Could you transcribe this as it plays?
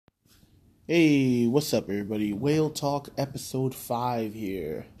Hey, what's up, everybody? Whale Talk episode 5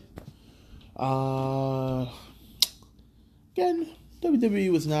 here. Again,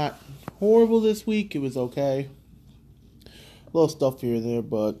 WWE was not horrible this week. It was okay. A little stuff here and there,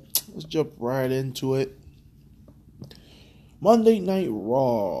 but let's jump right into it. Monday Night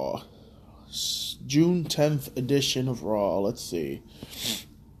Raw. June 10th edition of Raw. Let's see.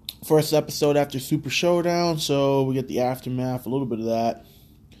 First episode after Super Showdown, so we get the aftermath, a little bit of that.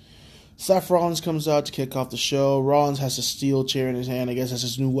 Seth Rollins comes out to kick off the show. Rollins has a steel chair in his hand. I guess that's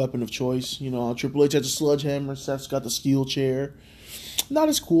his new weapon of choice. You know, Triple H has a sledgehammer. Seth's got the steel chair. Not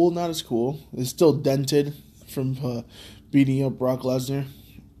as cool. It's still dented from beating up Brock Lesnar.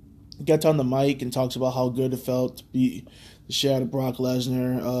 Gets on the mic and talks about how good it felt to beat the shit out of Brock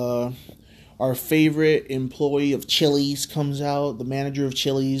Lesnar. Our favorite employee of Chili's comes out. The manager of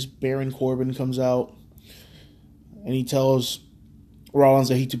Chili's, Baron Corbin, comes out. And he tells Rollins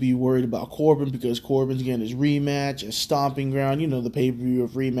that he to be worried about Corbin because Corbin's getting his rematch, a stomping ground, you know, the pay-per-view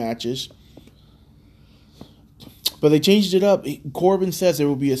of rematches. But they changed it up. Corbin says there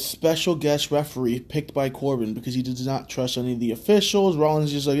will be a special guest referee picked by Corbin because he does not trust any of the officials. Rollins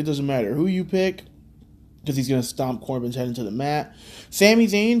is just like, it doesn't matter who you pick because he's going to stomp Corbin's head into the mat. Sami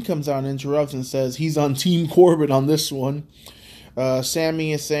Zayn comes out and interrupts and says he's on Team Corbin on this one.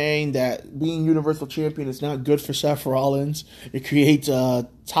 Sami is saying that being Universal Champion is not good for Seth Rollins. It creates a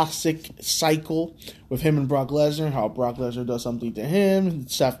toxic cycle with him and Brock Lesnar, how Brock Lesnar does something to him,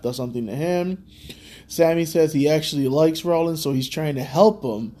 Seth does something to him. Sami says he actually likes Rollins, so he's trying to help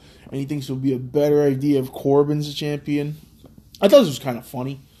him, and he thinks it would be a better idea if Corbin's a champion. I thought this was kind of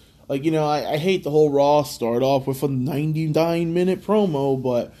funny. Like, you know, I hate the whole Raw start off with a 99-minute promo,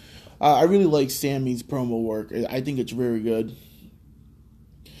 but I really like Sami's promo work. I think it's very good.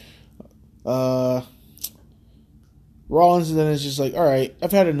 Rollins then is just like, alright,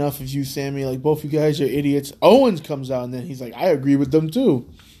 I've had enough of you, Sami. Like, both you guys are idiots. Owens comes out and then he's like, I agree with them too.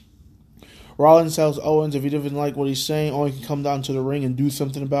 Rollins tells Owens if he doesn't like what he's saying, Owens can come down to the ring and do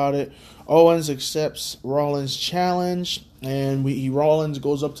something about it. Owens accepts Rollins' challenge, and Rollins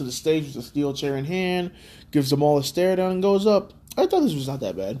goes up to the stage with a steel chair in hand, gives them all a stare down, and goes up. I thought this was not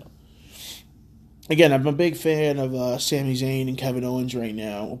that bad. Again, I'm a big fan of Sami Zayn and Kevin Owens right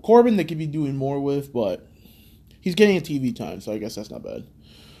now. Corbin, they could be doing more with, but he's getting a TV time, so I guess that's not bad.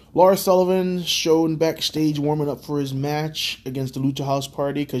 Lars Sullivan shown backstage warming up for his match against the Lucha House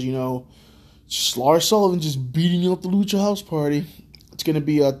Party, because, you know, Lars Sullivan just beating up the Lucha House Party. It's going to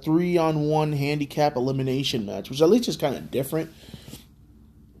be a 3-on-1 handicap elimination match, which at least is kind of different.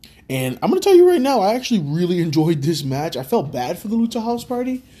 And I'm going to tell you right now, I actually really enjoyed this match. I felt bad for the Lucha House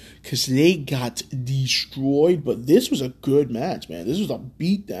Party because they got destroyed, but this was a good match, man. This was a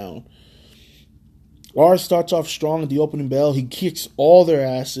beatdown. Lars starts off strong at the opening bell. He kicks all their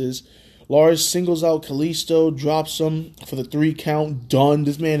asses. Lars singles out Kalisto, drops him for the 3 count. Done.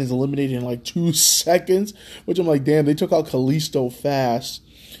 This man is eliminated in like 2 seconds, which I'm like, damn, they took out Kalisto fast.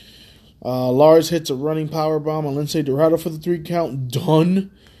 Lars hits a running powerbomb on Lince Dorado for the 3 count.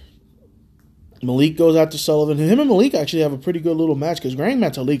 Done. Malik goes out to Sullivan. Him and Malik actually have a pretty good little match because Grand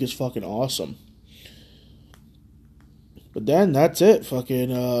Metalik is fucking awesome. But then that's it. Fucking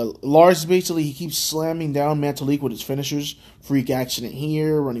Lars basically he keeps slamming down Metalik with his finishers. Freak accident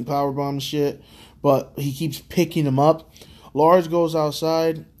here, running powerbomb shit. But he keeps picking him up. Lars goes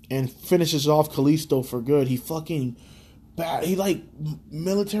outside and finishes off Kalisto for good. He fucking he like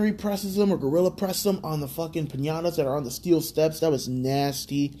military presses him or gorilla presses him on the fucking pinatas that are on the steel steps. That was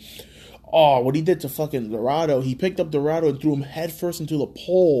nasty. Oh, what he did to fucking Dorado. He picked up Dorado and threw him headfirst into the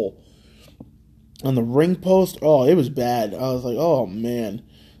pole on the ring post. Oh, it was bad. I was like, oh, man.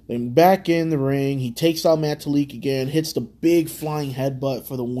 Then back in the ring, he takes out Metalik again, hits the big flying headbutt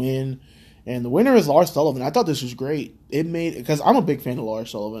for the win. And the winner is Lars Sullivan. I thought this was great. Because I'm a big fan of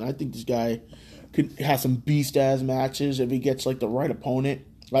Lars Sullivan. I think this guy could have some beast-ass matches if he gets, like, the right opponent.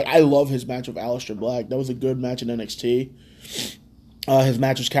 Like, I love his match with Aleister Black. That was a good match in NXT. His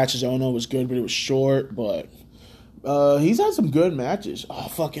match with Cassius Ohno was good, but it was short. But he's had some good matches. Oh,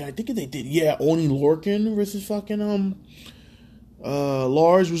 fucking, I think they did. Yeah, Oni Lorcan versus fucking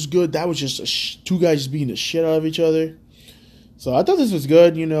Lars was good. That was just 2 guys just beating the shit out of each other. So I thought this was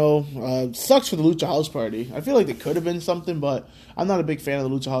good, you know. Sucks for the Lucha House Party. I feel like they could have been something, but I'm not a big fan of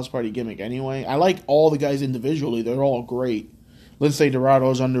the Lucha House Party gimmick anyway. I like all the guys individually. They're all great. Lince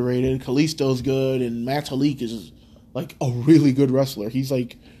Dorado's underrated. Kalisto's good. And Metalik is like a really good wrestler. He's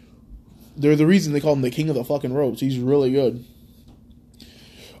like, they're the reason they call him the king of the fucking ropes. He's really good.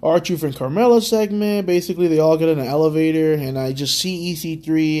 R-Truth and Carmella segment. Basically, they all get in an elevator, and I just see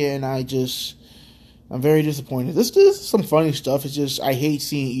EC3, and I just I'm very disappointed. This is some funny stuff. It's just I hate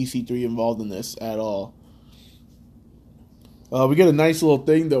seeing EC3 involved in this at all. We get a nice little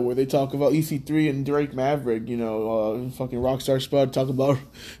thing though where they talk about EC3 and Drake Maverick. You know, fucking Rockstar Spud talk about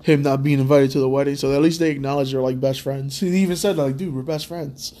him not being invited to the wedding. So at least they acknowledge they're like best friends. He even said like, "Dude, we're best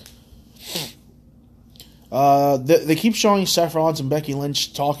friends." They keep showing Seth Rollins and Becky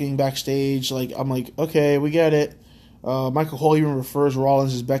Lynch talking backstage. Like, I'm like, okay, we get it. Michael Cole even refers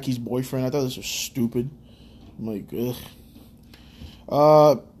Rollins as Becky's boyfriend. I thought this was stupid. I'm like,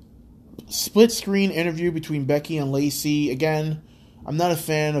 ugh. Split screen interview between Becky and Lacey. Again, I'm not a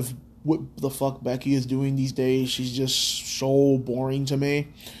fan of what the fuck Becky is doing these days. She's just so boring to me.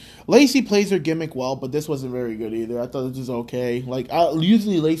 Lacey plays her gimmick well, but this wasn't very good either. I thought this was okay. Like,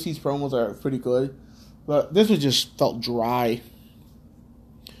 usually Lacey's promos are pretty good, but this was just felt dry.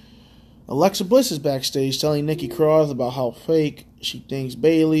 Alexa Bliss is backstage telling Nikki Cross about how fake she thinks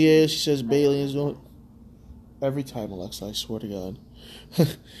Bayley is. She says Bayley is doing... Every time, Alexa, I swear to God.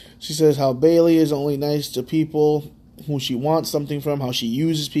 She says how Bayley is only nice to people who she wants something from, how she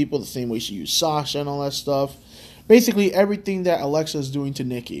uses people the same way she used Sasha and all that stuff. Basically, everything that Alexa is doing to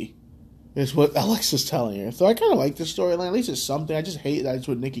Nikki is what Alexa's telling her. So I kind of like this storyline. At least it's something. I just hate that it's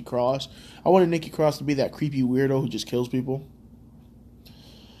with Nikki Cross. I wanted Nikki Cross to be that creepy weirdo who just kills people.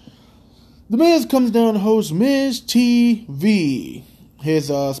 The Miz comes down to host Miz TV. His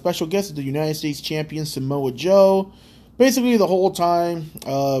special guest is the United States champion Samoa Joe. Basically, the whole time,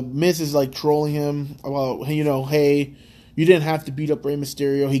 Miz is like trolling him about, you know, hey, you didn't have to beat up Rey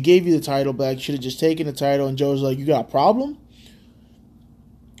Mysterio. He gave you the title back. You should have just taken the title. And Joe's like, you got a problem?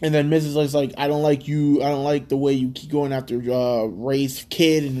 And then Miz is like, I don't like you. I don't like the way you keep going after Rey's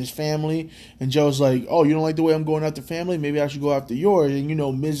kid and his family. And Joe's like, oh, you don't like the way I'm going after family? Maybe I should go after yours. And, you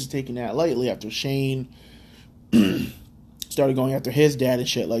know, Miz is taking that lightly after Shane started going after his dad and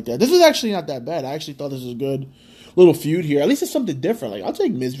shit like that. This was actually not that bad. I actually thought this was a good little feud here. At least it's something different. Like, I'll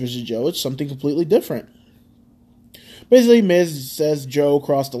take Miz versus Joe. It's something completely different. Basically, Miz says Joe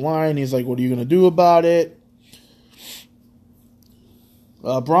crossed the line. He's like, what are you going to do about it?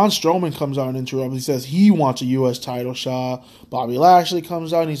 Braun Strowman comes out and interrupts. He says he wants a U.S. title shot. Bobby Lashley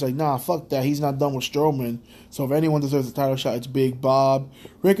comes out and he's like, nah, fuck that. He's not done with Strowman. So if anyone deserves a title shot, it's Big Bob.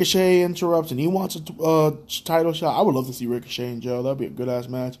 Ricochet interrupts and he wants a title shot. I would love to see Ricochet and Joe. That'd be a good-ass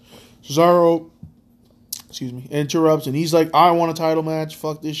match. Cesaro, interrupts and he's like, I want a title match.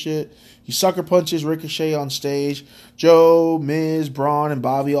 Fuck this shit. He sucker punches Ricochet on stage. Joe, Miz, Braun, and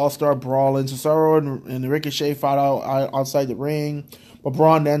Bobby all start brawling. Cesaro and Ricochet fight out outside the ring. But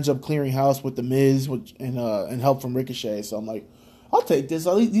Braun ends up clearing house with the Miz and help from Ricochet. So I'm like, I'll take this.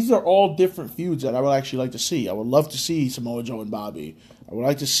 At least these are all different feuds that I would actually like to see. I would love to see Samoa Joe and Bobby. I would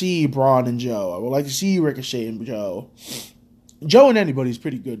like to see Braun and Joe. I would like to see Ricochet and Joe. Joe and anybody is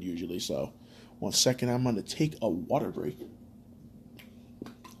pretty good usually. So 1 second, I'm going to take a water break.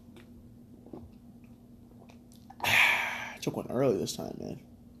 I took one early this time, man.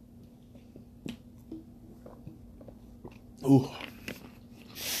 Ooh.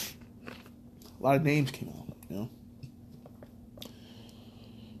 A lot of names came out, you know.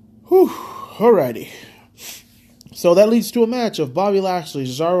 Whew. Alrighty. So that leads to a match of Bobby Lashley,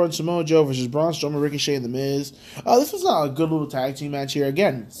 Cesaro, and Samoa Joe versus Braun Strowman, Ricochet, and The Miz. This was not a good little tag team match here.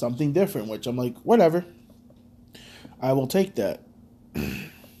 Again, something different, which I'm like, whatever. I will take that.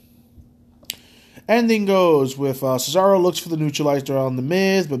 Ending goes with Cesaro looks for the neutralizer on The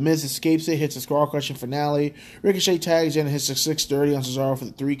Miz, but Miz escapes it, hits a skull crushing finale. Ricochet tags in and hits a 630 on Cesaro for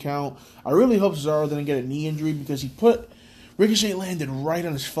the 3 count. I really hope Cesaro didn't get a knee injury because Ricochet landed right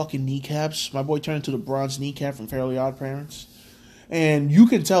on his fucking kneecaps. My boy turned into the bronze kneecap from Fairly Odd Parents. And you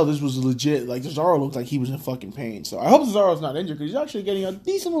can tell this was legit. Like, Cesaro looked like he was in fucking pain. So I hope Cesaro's not injured because he's actually getting a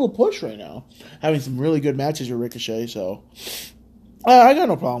decent little push right now. Having some really good matches with Ricochet. So I got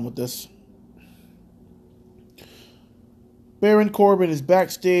no problem with this. Baron Corbin is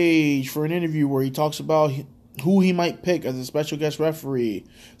backstage for an interview where he talks about who he might pick as a special guest referee.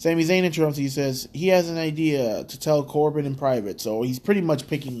 Sami Zayn interrupts. He says he has an idea to tell Corbin in private. So he's pretty much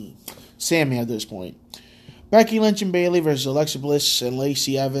picking Sami at this point. Becky Lynch and Bayley versus Alexa Bliss and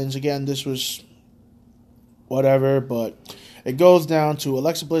Lacey Evans. Again, this was whatever, but it goes down to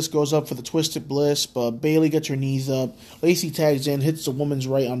Alexa Bliss goes up for the Twisted Bliss, but Bayley gets her knees up. Lacey tags in, hits the woman's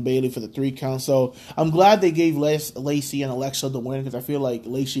right on Bayley for the 3 count. So I'm glad they gave Lacey and Alexa the win because I feel like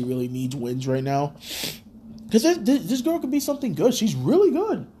Lacey really needs wins right now. Because this girl could be something good. She's really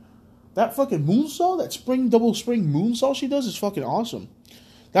good. That fucking moonsault, that double spring moonsault she does is fucking awesome.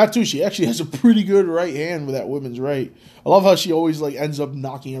 That too, she actually has a pretty good right hand with that women's right. I love how she always like ends up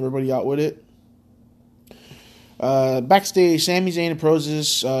knocking everybody out with it. Backstage, Sami Zayn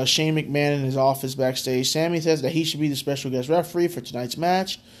approaches Shane McMahon in his office backstage. Sami says that he should be the special guest referee for tonight's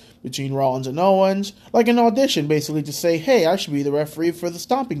match between Rollins and Owens, like an audition, basically, to say, hey, I should be the referee for the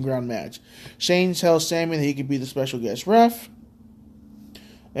Stomping Ground match. Shane tells Sami that he could be the special guest ref,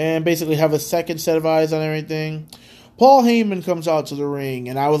 and basically have a second set of eyes on everything. Paul Heyman comes out to the ring,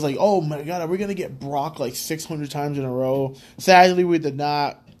 and I was like, oh my god, are we going to get Brock like 600 times in a row? Sadly, we did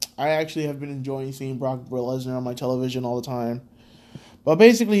not. I actually have been enjoying seeing Brock Lesnar on my television all the time. But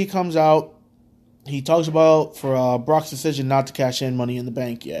basically, he comes out. He talks about for Brock's decision not to cash in Money in the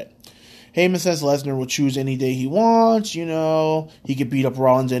Bank yet. Heyman says Lesnar will choose any day he wants. You know, he could beat up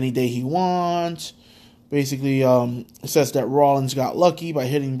Rollins any day he wants. Basically, says that Rollins got lucky by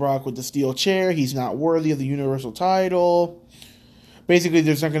hitting Brock with the steel chair. He's not worthy of the Universal title. Basically,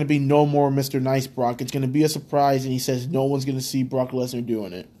 there's not going to be no more Mr. Nice Brock. It's going to be a surprise, and he says no one's going to see Brock Lesnar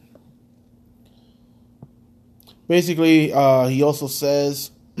doing it. Basically, he also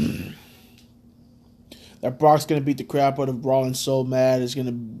says that Brock's going to beat the crap out of Rollins so mad it's going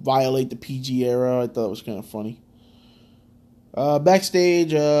to violate the PG era. I thought it was kind of funny.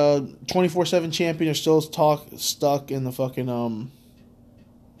 Backstage, 24/7 champion are still stuck in the fucking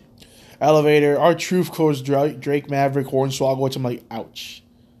elevator. R-Truth calls Drake Maverick Hornswoggle, which I'm like, ouch.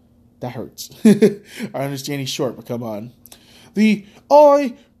 That hurts. I understand he's short, but come on. The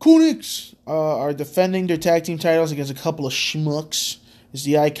Iconics are defending their tag team titles against a couple of schmucks. It's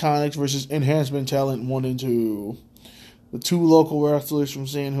the Iconics versus Enhancement Talent 1 and 2. The two local wrestlers from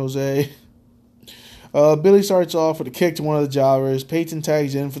San Jose. Billy starts off with a kick to one of the jobbers. Peyton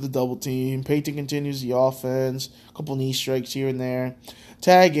tags in for the double team. Peyton continues the offense. A couple knee strikes here and there.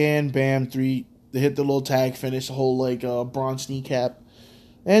 Tag in, bam, 3. They hit the little tag finish, the whole like bronze kneecap.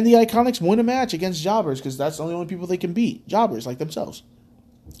 And the Iconics win a match against jobbers because that's the only people they can beat. Jobbers like themselves.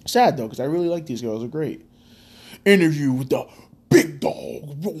 Sad though, because I really like these girls. They're great. Interview with the big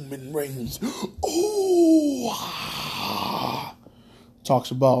dog, Roman Reigns. Ooh! Talks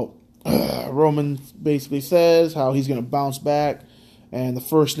about Roman basically says how he's going to bounce back. And the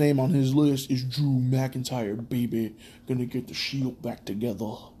first name on his list is Drew McIntyre, baby. Gonna get the Shield back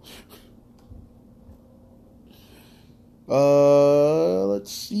together.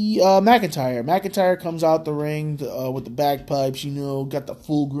 Let's see. McIntyre. McIntyre comes out the ring with the bagpipes, you know, got the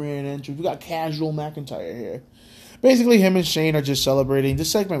full grand entrance. We got casual McIntyre here. Basically, him and Shane are just celebrating.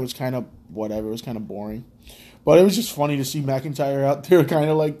 This segment was kind of whatever. It was kind of boring. But it was just funny to see McIntyre out there kind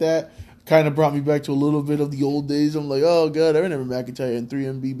of like that. Kind of brought me back to a little bit of the old days. I'm like, oh, God, I remember McIntyre and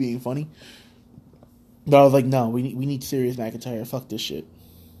 3MB being funny. But I was like, no, we need serious McIntyre. Fuck this shit.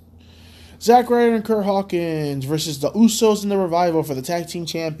 Zack Ryder and Kurt Hawkins versus the Usos and the Revival for the Tag Team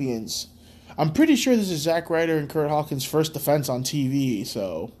Champions. I'm pretty sure this is Zack Ryder and Kurt Hawkins' first defense on TV,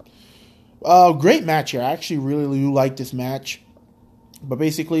 so... great match here. I actually really like this match. But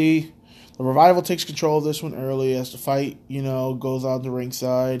basically, the Revival takes control of this one early as the fight, you know, goes on the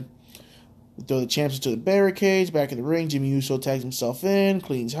ringside. They throw the champs into the barricades. Back in the ring, Jimmy Uso tags himself in,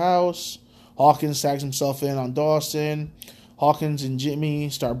 cleans house. Hawkins tags himself in on Dawson. Hawkins and Jimmy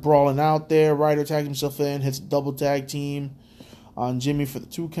start brawling out there. Ryder tags himself in, hits a double tag team on Jimmy for the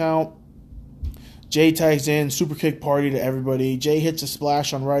 2 count. Jay tags in, super kick party to everybody. Jay hits a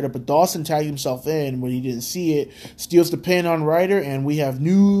splash on Ryder, but Dawson tagged himself in when he didn't see it. Steals the pin on Ryder, and we have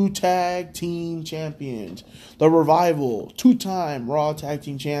new tag team champions. The Revival, 2-time Raw tag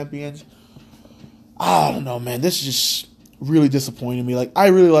team champions. I don't know, man. This is just really disappointing me. Like, I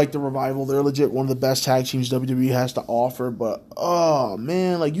really like the Revival. They're legit one of the best tag teams WWE has to offer, but, oh,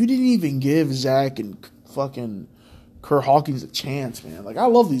 man, like, you didn't even give Zach and fucking Kurt Hawkins a chance, man. Like, I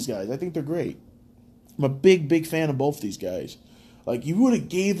love these guys. I think they're great. I'm a big fan of both these guys. Like, you would have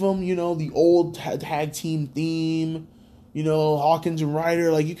gave them, you know, the old tag team theme, you know, Hawkins and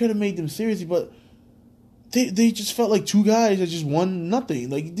Ryder. Like, you could have made them seriously, but they just felt like 2 guys that just won nothing.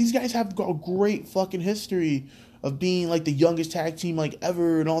 Like, these guys have a great fucking history of being, like, the youngest tag team, like,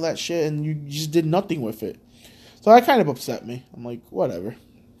 ever and all that shit, and you just did nothing with it. So that kind of upset me. I'm like, whatever.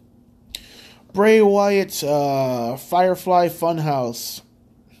 Bray Wyatt's Firefly Funhouse.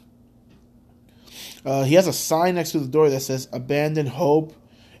 He has a sign next to the door that says, Abandon Hope,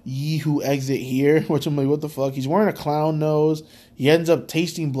 ye who exit here, which I'm like, what the fuck? He's wearing a clown nose. He ends up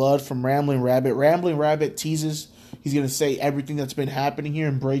tasting blood from Rambling Rabbit. Rambling Rabbit teases he's going to say everything that's been happening here,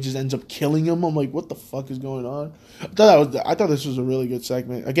 and Bray just ends up killing him. I'm like, what the fuck is going on? I thought this was a really good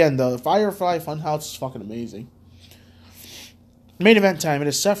segment. Again, the Firefly Funhouse is fucking amazing. Main event time. It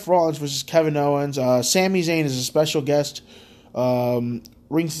is Seth Rollins versus Kevin Owens. Sami Zayn is a special guest.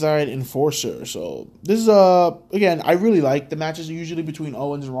 Ringside enforcer. So this is again, I really like the matches usually between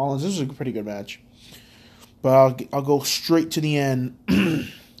Owens and Rollins. This is a pretty good match. But I'll go straight to the end.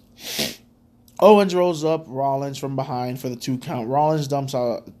 Owens rolls up Rollins from behind for the 2 count. Rollins dumps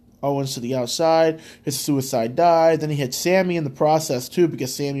out Owens to the outside, hits a suicide dive. Then he hits Sammy in the process too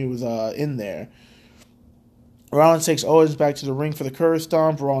because Sammy was in there. Rollins takes Owens back to the ring for the curve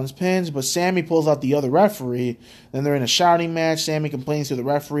stomp. Rollins pins, but Sammy pulls out the other referee. Then they're in a shouting match. Sammy complains to the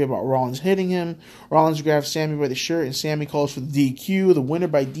referee about Rollins hitting him. Rollins grabs Sammy by the shirt, and Sammy calls for the DQ. The winner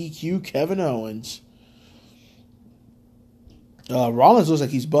by DQ, Kevin Owens. Rollins looks like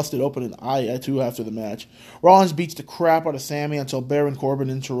he's busted open an eye, too, after the match. Rollins beats the crap out of Sammy until Baron Corbin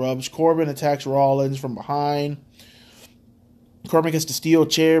interrupts. Corbin attacks Rollins from behind. Corbin gets the steel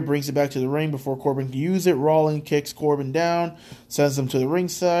chair, brings it back to the ring before Corbin can use it. Rollins kicks Corbin down, sends him to the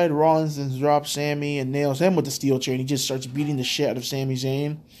ringside. Rollins then drops Sammy and nails him with the steel chair, and he just starts beating the shit out of Sami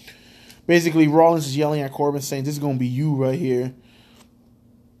Zayn. Basically, Rollins is yelling at Corbin, saying, "This is going to be you right here."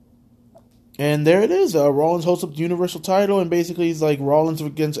 And there it is. Rollins holds up the Universal title, and basically he's like Rollins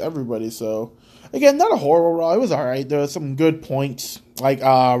against everybody. So, again, not a horrible Raw. It was all right. There were some good points. Like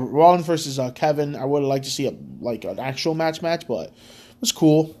Rollins versus Kevin. I would have liked to see an actual match, but it was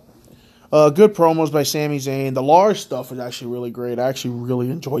cool. Good promos by Sami Zayn. The Lars stuff was actually really great. I actually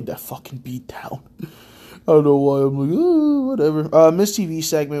really enjoyed that fucking beatdown. I don't know why. I'm like, oh, whatever. Miss TV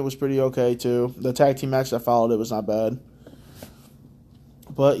segment was pretty okay, too. The tag team match that followed it was not bad.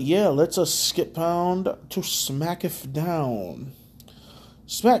 But yeah, let's skip pound to SmackDown.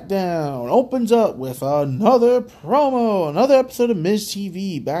 SmackDown opens up with another promo, another episode of Miz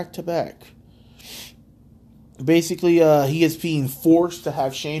TV, back to back. Basically, he is being forced to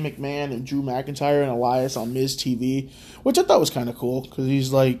have Shane McMahon and Drew McIntyre and Elias on Miz TV, which I thought was kind of cool, because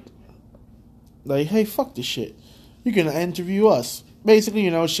he's like, hey, fuck this shit. You're going to interview us. Basically,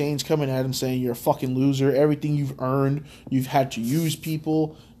 Shane's coming at him saying you're a fucking loser. Everything you've earned, you've had to use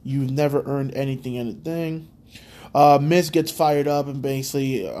people. You've never earned anything. Miz gets fired up and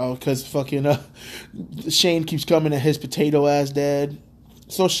basically, because fucking Shane keeps coming at his potato ass dad.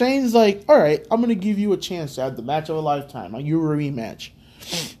 So Shane's like, alright, I'm going to give you a chance to have the match of a lifetime. I'll give you a rematch.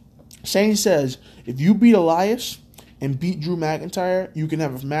 Shane says, if you beat Elias and beat Drew McIntyre, you can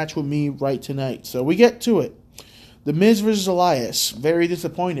have a match with me right tonight. So we get to it. The Miz versus Elias, very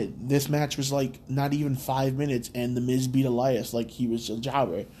disappointed. This match was not even 5 minutes, and The Miz beat Elias like he was a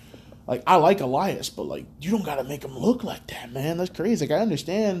jobber. I like Elias, but you don't gotta make him look like that, man. That's crazy. I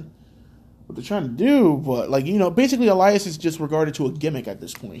understand what they're trying to do, but basically Elias is just regarded to a gimmick at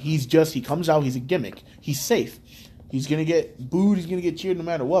this point. He comes out, he's a gimmick. He's safe. He's gonna get booed, he's gonna get cheered no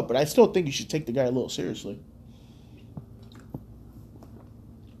matter what, but I still think you should take the guy a little seriously.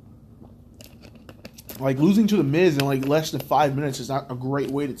 Losing to The Miz in less than 5 minutes is not a great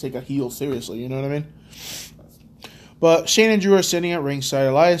way to take a heel seriously, you know what I mean? But Shane and Drew are sitting at ringside.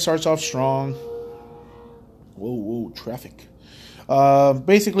 Elias starts off strong. Whoa, traffic.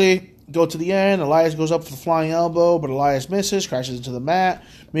 Basically, go to the end. Elias goes up for the flying elbow, but Elias misses, crashes into the mat.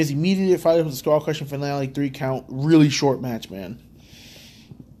 Miz immediately fights with the skull crushing finale, 3 count. Really short match, man.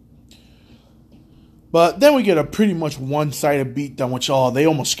 But then we get a pretty much one-sided beatdown, which, they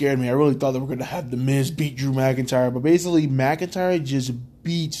almost scared me. I really thought they were going to have The Miz beat Drew McIntyre. But basically, McIntyre just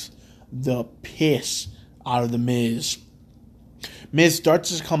beats the piss out of The Miz. Miz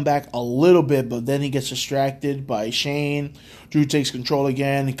starts to come back a little bit, but then he gets distracted by Shane. Drew takes control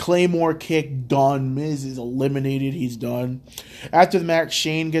again. Claymore kick, done. Miz is eliminated. He's done. After the match,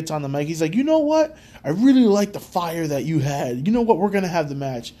 Shane gets on the mic. He's like, you know what? I really like the fire that you had. You know what? We're going to have the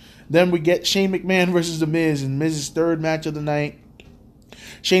match. Then we get Shane McMahon versus The Miz in Miz's third match of the night.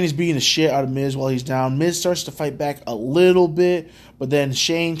 Shane is beating the shit out of Miz while he's down. Miz starts to fight back a little bit, but then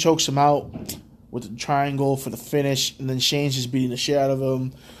Shane chokes him out with a triangle for the finish, and then Shane's just beating the shit out of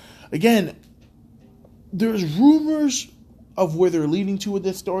him. Again, there's rumors of where they're leading to with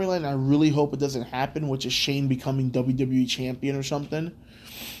this storyline. I really hope it doesn't happen, which is Shane becoming WWE champion or something.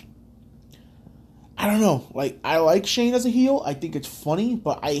 I don't know. I like Shane as a heel. I think it's funny,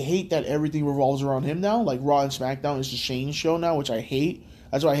 but I hate that everything revolves around him now. Raw and SmackDown is the Shane show now, which I hate.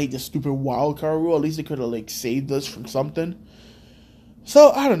 That's why I hate the stupid wild card rule. At least they could have saved us from something.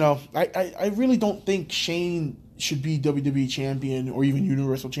 So, I don't know. I really don't think Shane should be WWE champion or even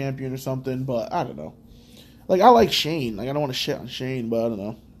Universal champion or something, but I don't know. I like Shane. I don't want to shit on Shane, but I don't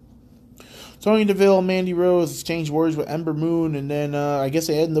know. Sonya Deville and Mandy Rose exchanged words with Ember Moon, and then I guess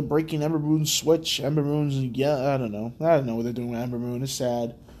they ended up breaking Ember Moon's switch. Ember Moon's, I don't know. I don't know what they're doing with Ember Moon. It's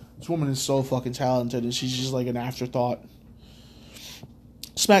sad. This woman is so fucking talented, and she's just an afterthought.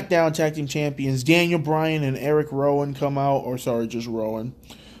 SmackDown Tag Team Champions Daniel Bryan and Eric Rowan come out, just Rowan.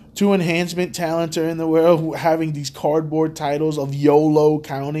 2 enhancement talents are in the world having these cardboard titles of YOLO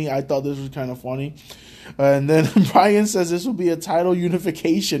County. I thought this was kind of funny. And then Brian says this will be a title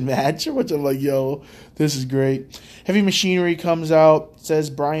unification match, which I'm like, yo, this is great. Heavy Machinery comes out, says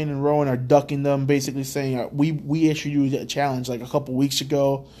Brian and Rowan are ducking them, basically saying, we issued you a challenge like a couple weeks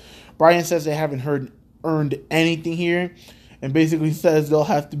ago. Brian says they haven't earned anything here, and basically says they'll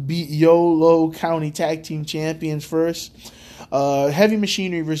have to beat Yolo County Tag Team Champions first. Heavy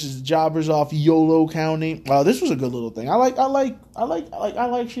Machinery versus the Jobbers off Yolo County. This was a good little thing. I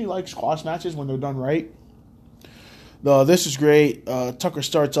actually like squash matches when they're done right. This is great. Tucker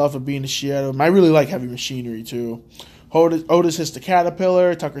starts off with being the shit out of him. I really like Heavy Machinery too. Otis hits the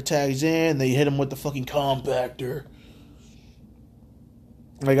Caterpillar. Tucker tags in. They hit him with the fucking compactor.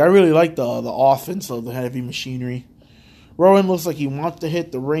 Like, I really like the offense of the Heavy Machinery. Rowan looks like he wants to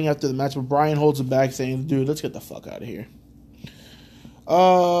hit the ring after the match, but Brian holds him back, saying, dude, let's get the fuck out of here.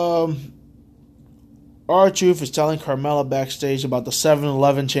 R-Truth is telling Carmella backstage about the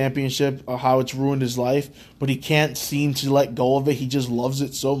 7-Eleven championship, how it's ruined his life, but he can't seem to let go of it. He just loves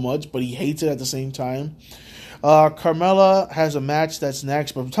it so much, but he hates it at the same time. Carmella has a match that's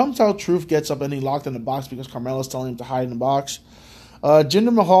next, but somehow Truth gets up and he locked in the box because Carmella's telling him to hide in the box.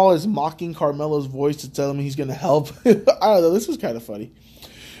 Jinder Mahal is mocking Carmella's voice to tell him he's going to help. I don't know, this was kind of funny.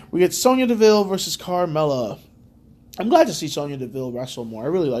 We get Sonya Deville versus Carmella. I'm glad to see Sonya Deville wrestle more. I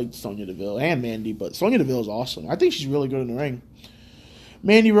really like Sonya Deville and Mandy, but Sonya Deville is awesome. I think she's really good in the ring.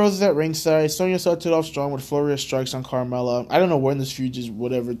 Mandy Rose is at ringside. Sonya started off strong with a flurry of strikes on Carmella. I don't know when this feud just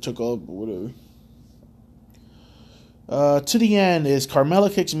whatever took up or whatever. To the end is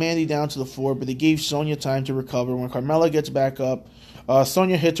Carmella kicks Mandy down to the floor, but they gave Sonya time to recover. When Carmella gets back up,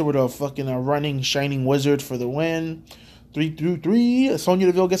 Sonya hits her with a fucking running Shining Wizard for the win. 3-3. Sonya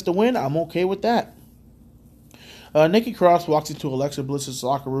Deville gets the win. I'm okay with that. Nikki Cross walks into Alexa Bliss's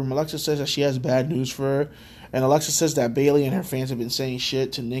locker room. Alexa says that she has bad news for her. And Alexa says that Bayley and her fans have been saying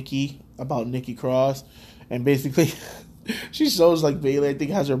shit to Nikki about Nikki Cross. And basically, she shows like Bayley, I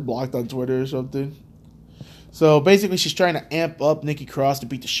think, has her blocked on Twitter or something. So basically, she's trying to amp up Nikki Cross to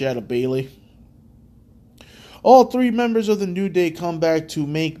beat the shit out of Bayley. All three members of the New Day come back to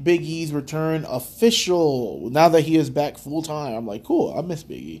make Big E's return official. Now that he is back full time, I'm like, cool, I miss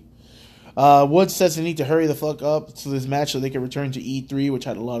Big E. Woods says they need to hurry the fuck up to this match so they can return to E3, which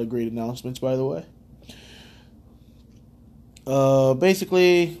had a lot of great announcements, by the way.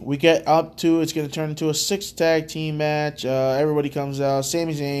 Basically, we get up to, it's going to turn into a 6-tag team match. Everybody comes out.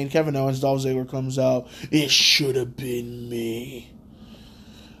 Sami Zayn, Kevin Owens, Dolph Ziggler comes out. It should have been me.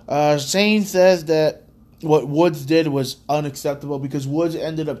 Zayn says that what Woods did was unacceptable because Woods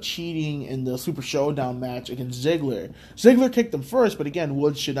ended up cheating in the Super Showdown match against Ziggler. Ziggler kicked him first, but again,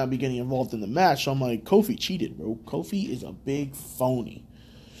 Woods should not be getting involved in the match. So I'm like, Kofi cheated, bro. Kofi is a big phony.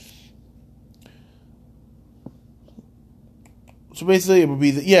 So basically, it would be,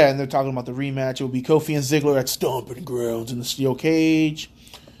 and they're talking about the rematch. It would be Kofi and Ziggler at Stomping Grounds in the steel cage.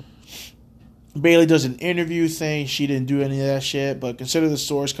 Bayley does an interview saying she didn't do any of that shit, but consider the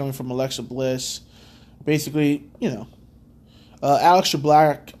source coming from Alexa Bliss. Basically, Aleister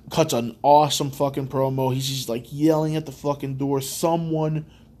Black cuts an awesome fucking promo. He's just like yelling at the fucking door, someone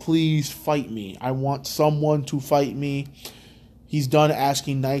please fight me. I want someone to fight me. He's done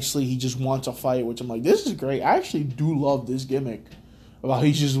asking nicely. He just wants a fight, which I'm like, this is great. I actually do love this gimmick about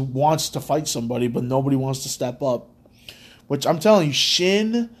he just wants to fight somebody, but nobody wants to step up. Which I'm telling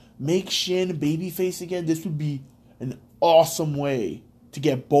you, make Shin babyface again. This would be an awesome way to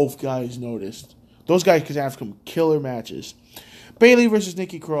get both guys noticed. Those guys could have some killer matches. Bayley versus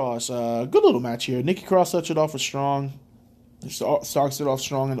Nikki Cross. Good little match here. Nikki Cross starts it off strong. Starts it off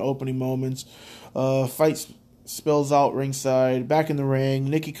strong in the opening moments. Fight spills out ringside. Back in the ring.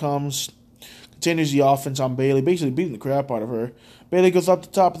 Nikki comes. Continues the offense on Bayley. Basically beating the crap out of her. Bayley goes up the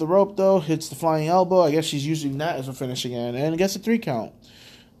top of the rope though. Hits the flying elbow. I guess she's using that as a finish again. And gets a 3 count.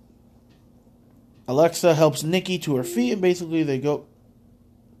 Alexa helps Nikki to her feet. And basically they go...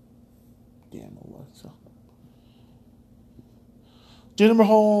 Damn, Alexa. Jinder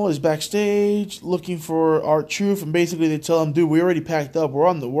Mahal is backstage looking for R-Truth, and basically they tell him, dude, we already packed up. We're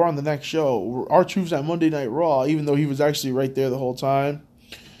on the next show. R-Truth's at Monday Night Raw, even though he was actually right there the whole time.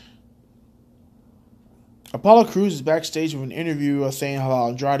 Apollo Crews is backstage with an interview saying how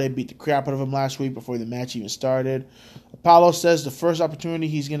Andrade beat the crap out of him last week before the match even started. Apollo says the first opportunity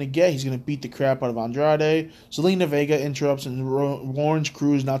he's going to beat the crap out of Andrade. Zelina Vega interrupts and warns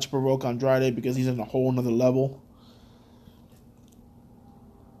Crews not to provoke Andrade because he's on a whole nother level.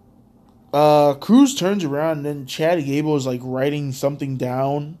 Crews turns around and then Chad Gable is like writing something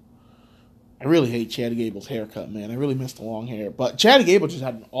down. I really hate Chad Gable's haircut, man. I really miss the long hair. But Chad Gable just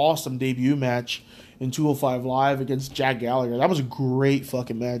had an awesome debut match in 205 Live against Jack Gallagher. That was a great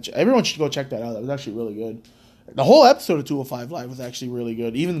fucking match. Everyone should go check that out. That was actually really good. The whole episode of 205 Live was actually really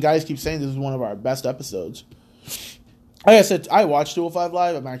good. Even the guys keep saying this is one of our best episodes. Like I said, I watched 205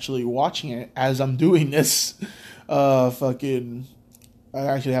 Live. I'm actually watching it as I'm doing this. I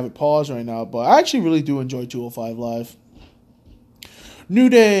actually have it paused right now. But I actually really do enjoy 205 Live. New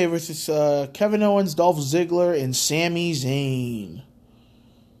Day versus Kevin Owens, Dolph Ziggler, and Sami Zayn.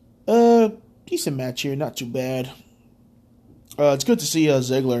 Decent match here, not too bad. It's good to see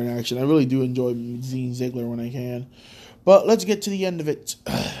Ziggler in action. I really do enjoy seeing Ziggler when I can. But let's get to the end of it.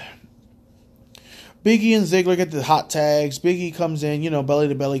 Biggie and Ziggler get the hot tags. Biggie comes in,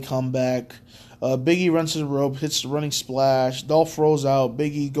 belly-to-belly comeback. Biggie runs to the rope, hits the running splash. Dolph rolls out.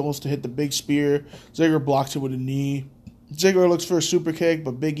 Biggie goes to hit the big spear. Ziggler blocks it with a knee. Ziggler looks for a super kick,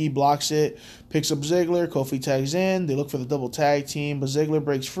 but Biggie blocks it, picks up Ziggler. Kofi tags in. They look for the double tag team, but Ziggler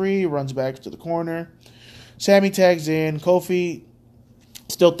breaks free, runs back to the corner. Sammy tags in. Kofi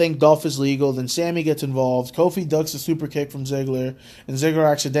still think Dolph is legal. Then Sammy gets involved. Kofi ducks the super kick from Ziggler, and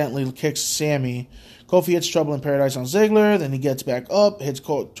Ziggler accidentally kicks Sammy. Kofi hits Trouble in Paradise on Ziggler. Then he gets back up, hits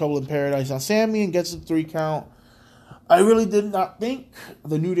Trouble in Paradise on Sammy, and gets the 3 count. I really did not think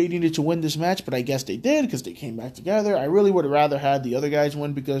the New Day needed to win this match, but I guess they did because they came back together. I really would have rather had the other guys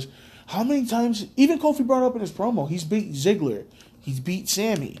win because how many times, even Kofi brought up in his promo, he's beat Ziggler, he's beat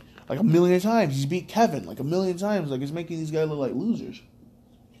Sammy like a million times, he's beat Kevin like a million times, like it's making these guys look like losers.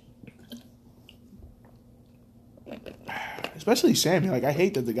 Especially Sammy, like I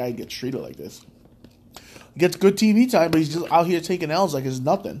hate that the guy gets treated like this. He gets good TV time, but he's just out here taking L's like it's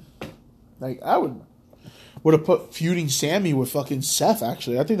nothing. Like I would have put feuding Sammy with fucking Seth,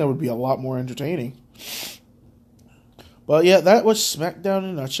 actually. I think that would be a lot more entertaining. But yeah, that was SmackDown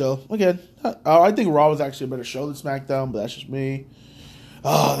in a nutshell. Again, I think Raw was actually a better show than SmackDown, but that's just me.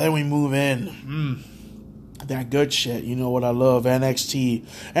 Then we move in. That good shit. You know what I love, NXT.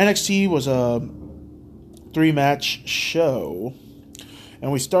 NXT was a 3-match show.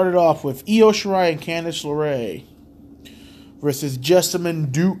 And we started off with Io Shirai and Candice LeRae versus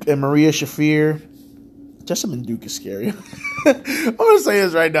Jessamyn Duke and Maria Shafir. Jessamyn Duke is scary. I'm going to say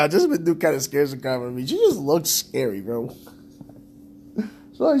this right now. Jessamyn Duke kind of scares the crap out of me. She just looks scary, bro.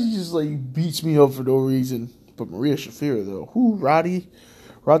 So she just beats me up for no reason. But Maria Shafir, though.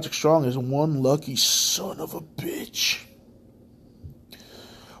 Roderick Strong is one lucky son of a bitch.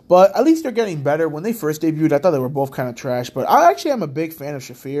 But at least they're getting better. When they first debuted, I thought they were both kind of trash. But I actually am a big fan of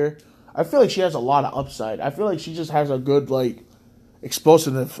Shafir. I feel like she has a lot of upside. I feel like she just has a good,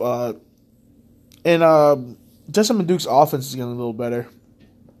 explosive. And Jessamyn Duke's offense is getting a little better.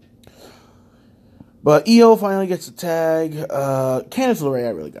 But Io finally gets a tag. Candice LeRae, I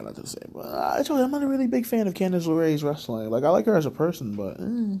really got nothing to say. But I told you, I'm not a really big fan of Candice LeRae's wrestling. I like her as a person, but...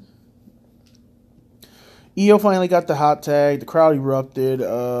 Io finally got the hot tag. The crowd erupted.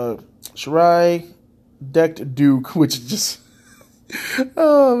 Shirai decked Duke, which is just...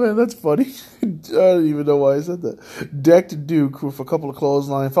 oh, man, that's funny. I don't even know why I said that. Decked Duke with a couple of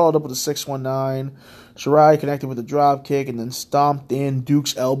clotheslines, followed up with a 619. Shirai connected with a drop kick and then stomped in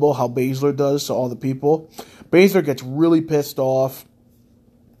Duke's elbow, how Baszler does to all the people. Baszler gets really pissed off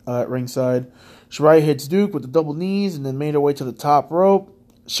at ringside. Shirai hits Duke with the double knees and then made her way to the top rope.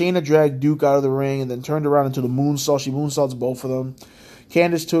 Shayna dragged Duke out of the ring and then turned around into the moonsault. She moonsaults both of them.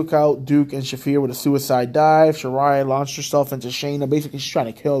 Candice took out Duke and Shafir with a suicide dive. Shirai launched herself into Shayna. Basically, she's trying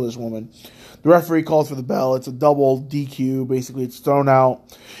to kill this woman. The referee called for the bell. It's a double DQ. Basically, it's thrown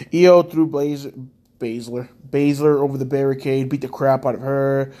out. Io threw Baszler over the barricade, beat the crap out of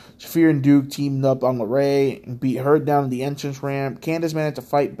her. Shafir and Duke teamed up on LeRae and beat her down the entrance ramp. Candice managed to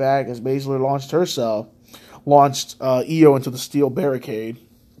fight back as Baszler launched Io into the steel barricade.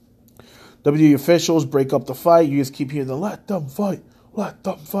 WWE officials break up the fight. You just keep hearing the let them fight. Let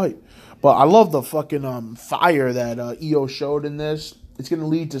them fight. But I love the fucking fire that Io showed in this. It's going to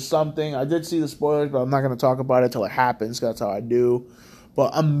lead to something. I did see the spoilers, but I'm not going to talk about it until it happens. That's how I do.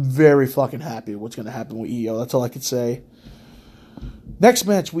 But I'm very fucking happy with what's going to happen with Io. That's all I can say. Next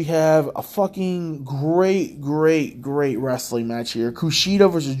match, we have a fucking great wrestling match here.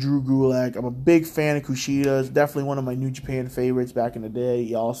 Kushida versus Drew Gulak. I'm a big fan of Kushida. It's definitely one of my New Japan favorites back in the day.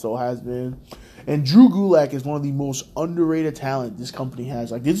 He also has been. And Drew Gulak is one of the most underrated talent this company has.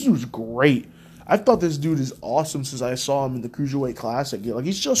 This dude's great. I've thought this dude is awesome since I saw him in the Cruiserweight Classic.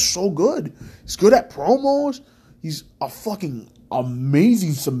 He's just so good. He's good at promos. He's a fucking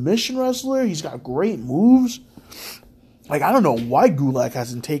amazing submission wrestler. He's got great moves. I don't know why Gulak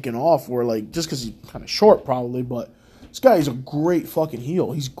hasn't taken off, or just because he's kind of short probably, but this guy is a great fucking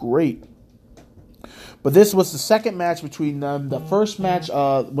heel. He's great. But this was the second match between them. The first match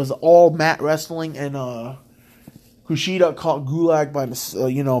was all mat wrestling, and Kushida caught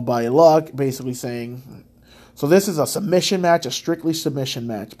Gulak by luck, basically saying. So this is a submission match, a strictly submission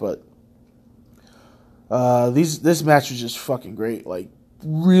match. But this match was just fucking great. Like,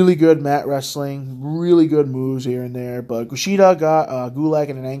 really good mat wrestling, really good moves here and there. But Kushida got Gulak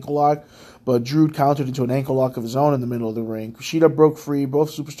in an ankle lock, but Drew countered into an ankle lock of his own in the middle of the ring. Kushida broke free.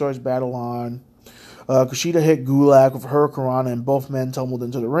 Both superstars battle on. Kushida hit Gulak with Hurricanrana, and both men tumbled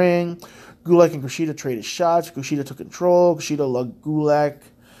into the ring. Gulak and Kushida traded shots. Kushida took control. Kushida lugged Gulak,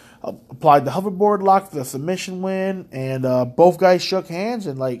 applied the hoverboard lock for the submission win, and both guys shook hands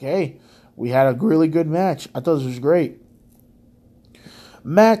and hey, we had a really good match. I thought this was great.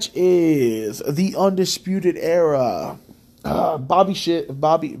 Match is the Undisputed Era. Bobby shitting.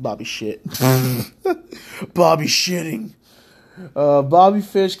 Bobby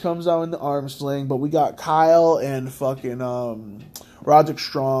Fish comes out in the arm sling, but we got Kyle and fucking Roderick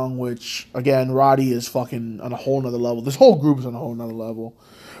Strong, which, again, Roddy is fucking on a whole nother level. This whole group is on a whole nother level.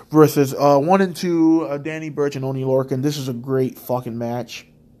 Versus 1 and 2, Danny Burch and Oney Lorcan. This is a great fucking match.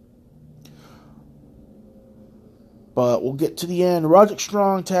 But we'll get to the end. Roderick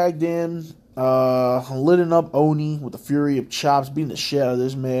Strong tagged in, lidding up Oni with the fury of chops, beating the shit out of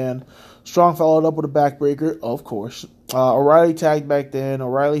this man. Strong followed up with a backbreaker, of course. O'Reilly tagged back in.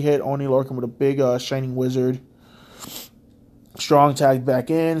 O'Reilly hit Oney Lorcan with a big Shining Wizard. Strong tagged back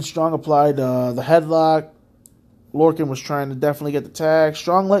in. Strong applied the headlock. Lorcan was trying to definitely get the tag.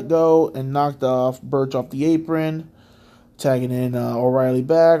 Strong let go and knocked off Burch off the apron. Tagging in O'Reilly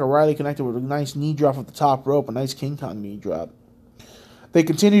back. O'Reilly connected with a nice knee drop off the top rope. A nice King Kong knee drop. They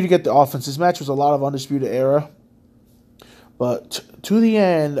continue to get the offense. This match was a lot of Undisputed Era. But to the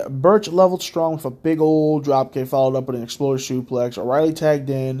end, Burch leveled Strong with a big old dropkick, followed up with an exploder suplex. O'Reilly tagged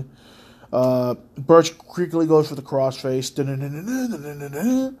in. Burch quickly goes for the crossface.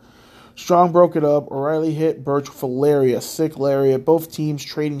 Strong broke it up. O'Reilly hit Burch with a lariat, sick lariat. Both teams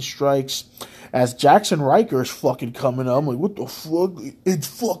trading strikes. As Jackson Riker is fucking coming up, I'm like, what the fuck? It's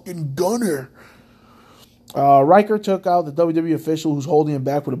fucking Gunner. Riker took out the WWE official who's holding him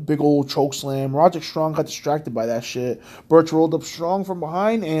back with a big old choke slam. Roderick Strong got distracted by that shit. Burch rolled up Strong from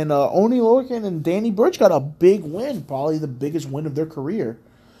behind, and Oney Lorcan and Danny Burch got a big win, probably the biggest win of their career.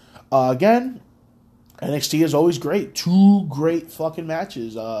 Again, NXT is always great. 2 great fucking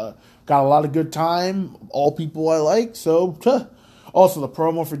matches. Got a lot of good time. All people I like. So, also the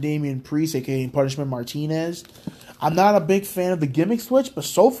promo for Damian Priest, aka Punishment Martinez. I'm not a big fan of the gimmick switch, but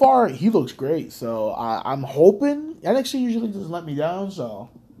so far he looks great. So I'm hoping NXT usually doesn't let me down. So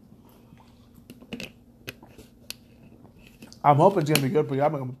I'm hoping it's gonna be good. But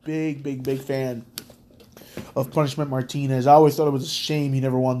I'm a big fan of Punishment Martinez. I always thought it was a shame he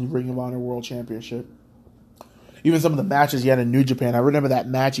never won the Ring of Honor World Championship. Even some of the matches he had in New Japan. I remember that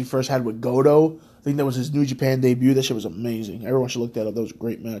match he first had with Goto. I think that was his New Japan debut. That shit was amazing. Everyone should look that up. That was a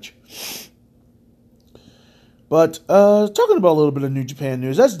great match. But talking about a little bit of New Japan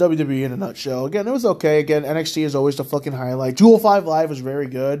news, that's WWE in a nutshell. Again, it was okay. Again, NXT is always the fucking highlight. 205 Live was very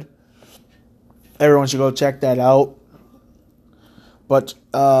good. Everyone should go check that out. But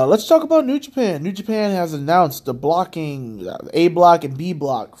let's talk about New Japan. New Japan has announced the blocking, A block and B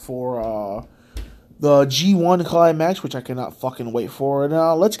block for the G1 climax, which I cannot fucking wait for. And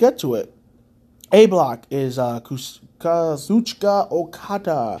let's get to it. A block is Kazuchika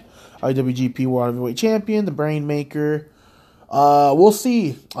Okada, IWGP World Heavyweight Champion, the Brainmaker. We'll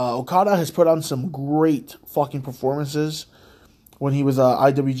see. Okada has put on some great fucking performances when he was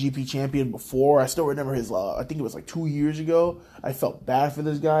IWGP Champion before. I still remember his, I think it was like 2 years ago. I felt bad for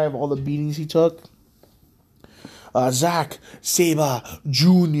this guy of all the beatings he took. Zack Sabre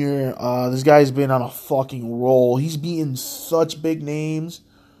Jr. This guy's been on a fucking roll. He's beaten such big names.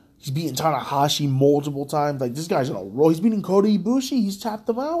 He's beaten Tanahashi multiple times. Like, this guy's on a roll. He's beating Kota Ibushi. He's tapped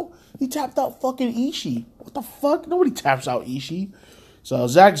him out. He tapped out fucking Ishii. What the fuck? Nobody taps out Ishii. So,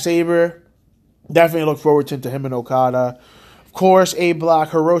 Zack Sabre, definitely look forward to him and Okada. Of course, A Block,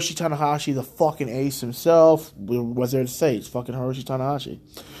 Hiroshi Tanahashi, the fucking ace himself. What's there to say? It's fucking Hiroshi Tanahashi.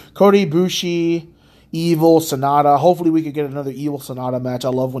 Kota Ibushi, Evil, Sonata. Hopefully we could get another Evil Sonata match. I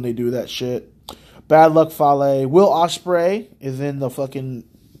love when they do that shit. Bad Luck Fale. Will Ospreay is in the fucking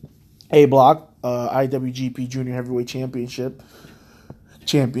A Block, IWGP Junior Heavyweight Championship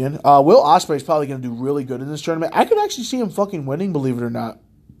champion. Will Ospreay is probably going to do really good in this tournament. I could actually see him fucking winning, believe it or not.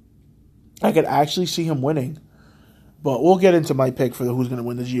 I could actually see him winning. But we'll get into my pick for who's going to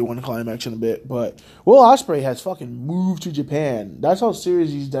win the G1 Climax in a bit. But Will Ospreay has fucking moved to Japan. That's how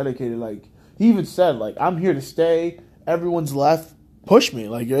serious he's dedicated. Like, he even said, like, I'm here to stay. Everyone's left. push me.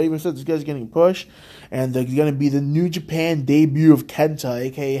 Like, I even said this guy's getting pushed. And there's going to be the New Japan debut of Kenta,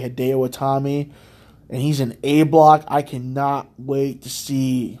 a.k.a. Hideo Itami. And he's an A block. I cannot wait to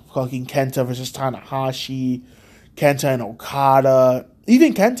see fucking Kenta versus Tanahashi, Kenta and Okada.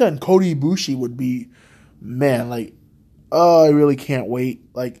 Even Kenta and Kota Ibushi would be, man, like, oh, I really can't wait.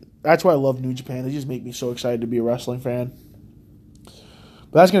 Like, that's why I love New Japan. They just make me so excited to be a wrestling fan.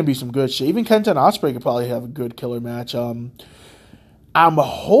 But that's going to be some good shit. Even Kenta and Ospreay could probably have a good killer match. I'm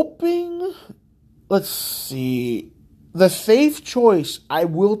hoping, let's see, the safe choice, I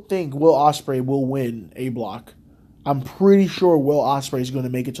will think Will Ospreay will win A block. I'm pretty sure Will Ospreay is going to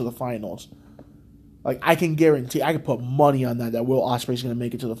make it to the finals. Like, I can guarantee, I can put money on that Will Ospreay is going to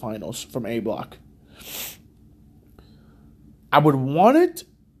make it to the finals from A block. I would want it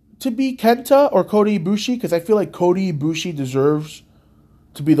to be Kenta or Kota Ibushi, because I feel like Kota Ibushi deserves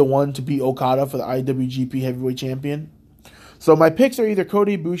to be the one to beat Okada for the IWGP Heavyweight Champion. So my picks are either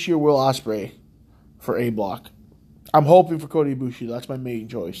Kota Ibushi or Will Ospreay for A block. I'm hoping for Kota Ibushi. That's my main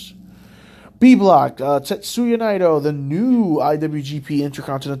choice. B block, Tetsuya Naito, the new IWGP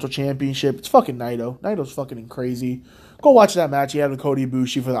Intercontinental Championship. It's fucking Naito. Naito's fucking crazy. Go watch that match he had with Kota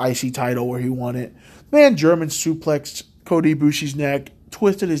Ibushi for the IC title where he won it. Man, German suplexed Kota Ibushi's neck,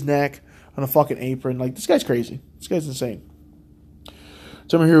 twisted his neck on a fucking apron. Like, this guy's crazy. This guy's insane.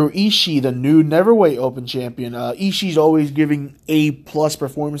 Tomohiro Ishii, the new Neverweight Open Champion. Ishii's always giving A-plus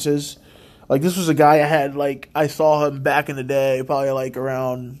performances. Like, this was a guy I saw him back in the day, probably like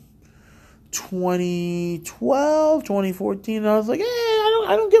around 2012, 2014. And I was like,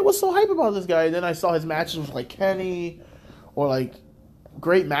 I don't get what's so hype about this guy. And then I saw his matches with like Kenny or like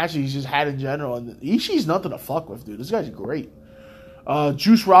great matches he's just had in general. And Ishii's nothing to fuck with, dude. This guy's great.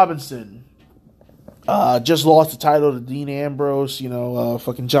 Juice Robinson. Just lost the title to Dean Ambrose,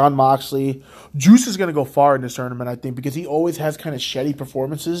 fucking Jon Moxley. Juice is going to go far in this tournament, I think, because he always has kind of shitty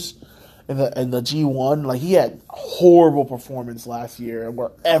performances in the G1. Like, he had horrible performance last year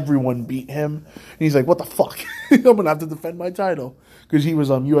where everyone beat him. And he's like, what the fuck? I'm going to have to defend my title. Because he was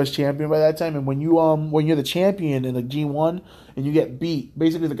U.S. champion by that time. And when you're the champion in the G1 and you get beat,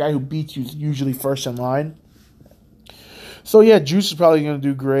 basically the guy who beats you is usually first in line. So, yeah, Juice is probably going to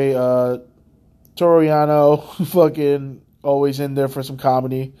do great. Toru Yano, fucking always in there for some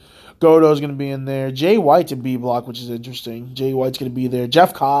comedy. Goto's going to be in there. Jay White's in B block, which is interesting. Jay White's going to be there.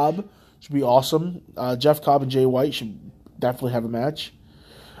 Jeff Cobb should be awesome. Jeff Cobb and Jay White should definitely have a match.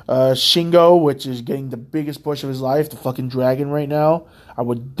 Shingo, which is getting the biggest push of his life, the fucking dragon right now. I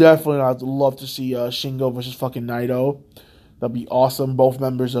would definitely love to see Shingo versus fucking Naito. That'd be awesome. Both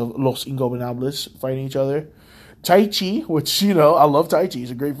members of Los Ingobernables fighting each other. Taichi, which, I love Taichi.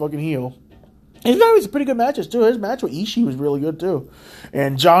 He's a great fucking heel. He's always pretty good matches, too. His match with Ishii was really good, too.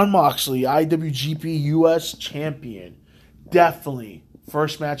 And Jon Moxley, IWGP US Champion. Definitely.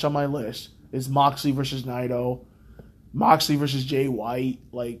 First match on my list is Moxley versus Naito. Moxley versus Jay White.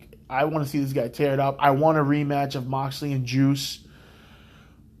 Like, I want to see this guy tear it up. I want a rematch of Moxley and Juice.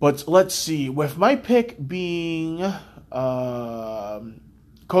 But let's see. With my pick being Kota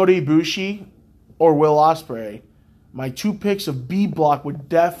Ibushi or Will Ospreay, my two picks of B block would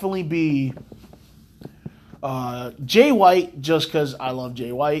definitely be Jay White, just because I love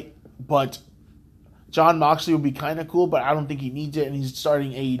Jay White, but Jon Moxley would be kind of cool, but I don't think he needs it, and he's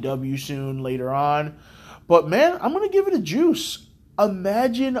starting AEW soon later on. But, man, I'm going to give it a Juice.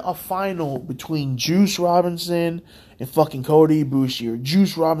 Imagine a final between Juice Robinson and fucking Kota Ibushi, or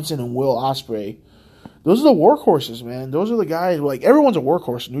Juice Robinson and Will Ospreay. Those are the workhorses, man. Those are the guys, like, everyone's a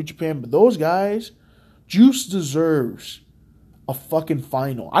workhorse in New Japan, but those guys, Juice deserves a fucking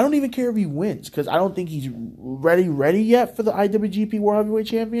final. I don't even care if he wins, because I don't think he's ready yet for the IWGP World Heavyweight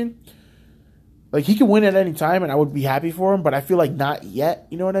Champion. Like, he can win at any time, and I would be happy for him, but I feel like not yet,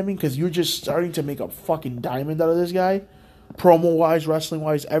 you know what I mean? Because you're just starting to make a fucking diamond out of this guy, promo-wise,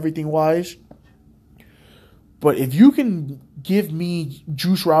 wrestling-wise, everything-wise. But if you can give me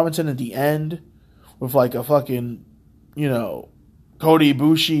Juice Robinson at the end with, like, a fucking, Kota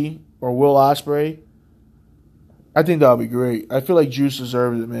Ibushi or Will Ospreay, I think that would be great. I feel like Juice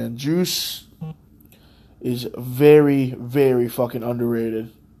deserves it, man. Juice is very, very fucking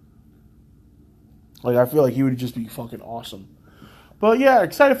underrated. Like, I feel like he would just be fucking awesome. But, yeah,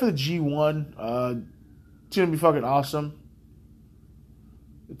 excited for the G1. It's going to be fucking awesome.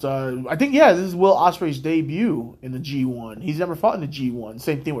 It's I think, this is Will Ospreay's debut in the G1. He's never fought in the G1.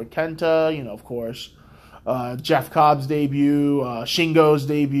 Same thing with Kenta, of course. Jeff Cobb's debut, Shingo's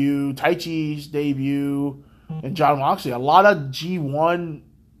debut, Taichi's debut, and Jon Moxley. A lot of G1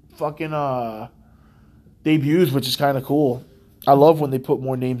 fucking debuts, which is kind of cool. I love when they put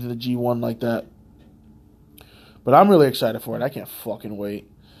more names in the G1 like that. But I'm really excited for it. I can't fucking wait.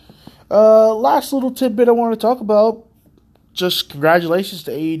 Last little tidbit I want to talk about. Just congratulations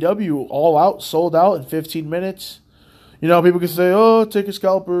to AEW. All Out, sold out in 15 minutes. You know, people can say, oh, ticket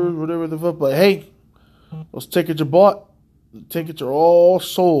scalpers, whatever the fuck. But hey, those tickets are bought. The tickets are all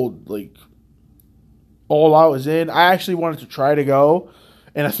sold. Like, All Out is in. I actually wanted to try to go.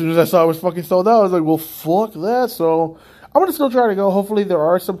 And as soon as I saw it was fucking sold out, I was like, well, fuck that. So I'm going to still try to go. Hopefully there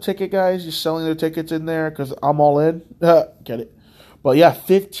are some ticket guys just selling their tickets in there because I'm all in. Get it? But yeah,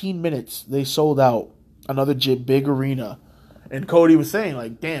 15 minutes. They sold out. Another big arena. And Cody was saying,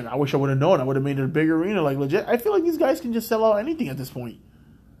 like, damn, I wish I would have known. I would have made it a big arena. Like, legit. I feel like these guys can just sell out anything at this point.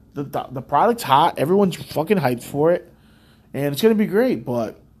 The product's hot. Everyone's fucking hyped for it. And it's going to be great.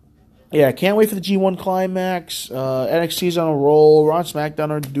 But, yeah, I can't wait for the G1 Climax. NXT's on a roll. Raw and SmackDown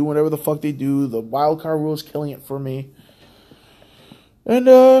are doing whatever the fuck they do. The wildcard rule is killing it for me.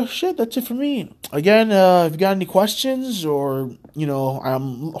 And, shit, that's it for me. Again, if you got any questions or, you know,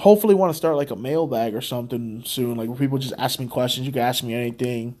 I'm hopefully want to start, like, a mailbag or something soon. Like, where people just ask me questions. You can ask me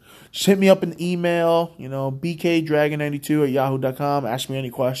anything. Just hit me up in email, you know, bkdragon92@yahoo.com. Ask me any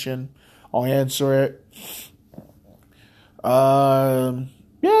question. I'll answer it. Yeah,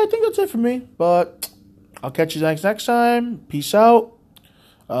 I think that's it for me. But I'll catch you guys next time. Peace out.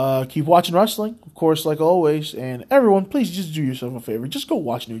 Keep watching wrestling, of course, like always. And everyone, please just do yourself a favor. Just go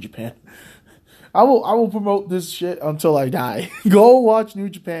watch New Japan. I will promote this shit until I die. Go watch New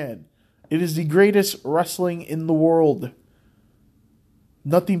Japan. It is the greatest wrestling in the world.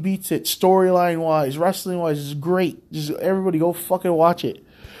 Nothing beats it. Storyline-wise, wrestling-wise, it's great. Just everybody go fucking watch it.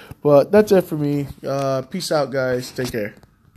 But that's it for me. Peace out, guys. Take care.